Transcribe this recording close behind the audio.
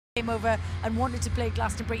Came over and wanted to play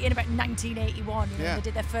Glastonbury in about 1981. You know, when they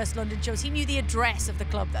did their first London shows. He knew the address of the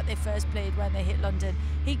club that they first played when they hit London.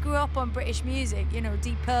 He grew up on British music, you know,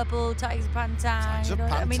 Deep Purple, Tigers of Pantang. You know,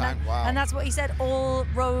 I mean, wow. And that's what he said. All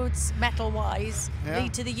roads, metal-wise,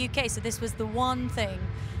 lead to the UK. So this was the one thing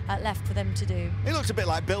left for them to do. He looked a bit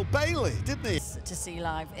like Bill Bailey, didn't he? To see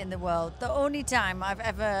live in the world. The only time I've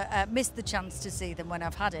ever missed the chance to see them when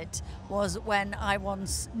I've had it was when I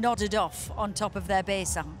once nodded off on top of their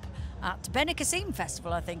bass amp at Benicassim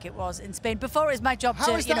Festival, I think it was, in Spain, before it was my job to,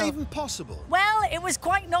 How is that even possible? Well, it was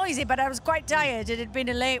quite noisy, but I was quite tired. It had been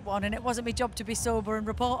a late one, and it wasn't my job to be sober and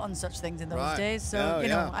report on such things in those days. So, you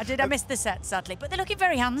know, I missed the set, sadly. But they're looking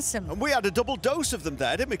very handsome. And we had a double dose of them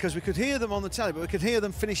there, didn't we? Because we could hear them on the telly, but we could hear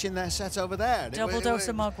them finishing their set over there. Double dose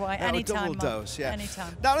of Mogwai, anytime. Double dose, yeah.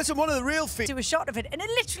 Anytime. Now, listen, one of the real features. Do a shot of it, and it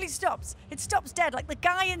literally stops. It stops dead. Like the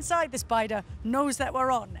guy inside the spider knows that we're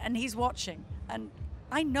on, and he's watching. And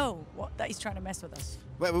I know that he's trying to mess with us.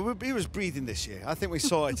 Well, he was breathing this year. I think we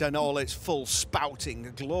saw it in all its full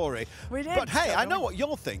spouting glory. We did. But hey, I know what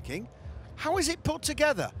you're thinking. How is it put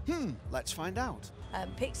together? Let's find out.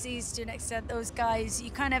 Pixies, to an extent, those guys,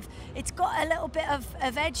 it's got a little bit of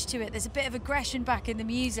edge to it. There's a bit of aggression back in the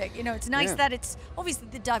music. You know, it's nice that it's, obviously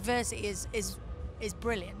the diversity is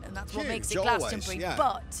brilliant, and that's what makes it Glastonbury.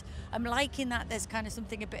 But I'm liking that there's kind of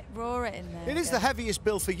something a bit rawer in there. It is the heaviest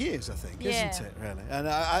bill for years, I think, isn't it, really? And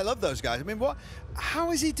I love those guys. I mean,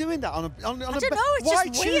 how is he doing that on a I don't know, it's why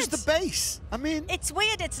just choose weird. the bass? I mean, it's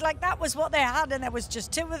weird. It's like that was what they had, and there was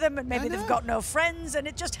just two of them, and maybe they've got no friends, and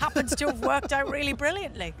it just happens to have worked out really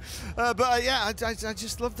brilliantly. Yeah, I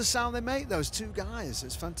just love the sound they make, those two guys.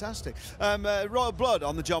 It's fantastic. Royal Blood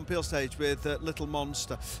on the John Peel stage with Little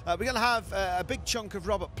Monster. We're going to have a big chunk of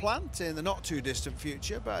Robert Plant in the not too distant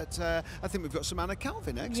future, but I think we've got some Anna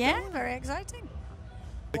Calvin next. Yeah, very exciting.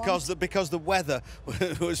 Because the weather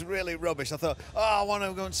was really rubbish. I thought, I want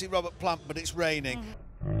to go and see Robert Plant, but it's raining.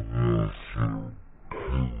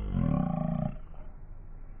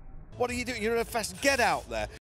 What are you doing? You're at a fest. Get out there.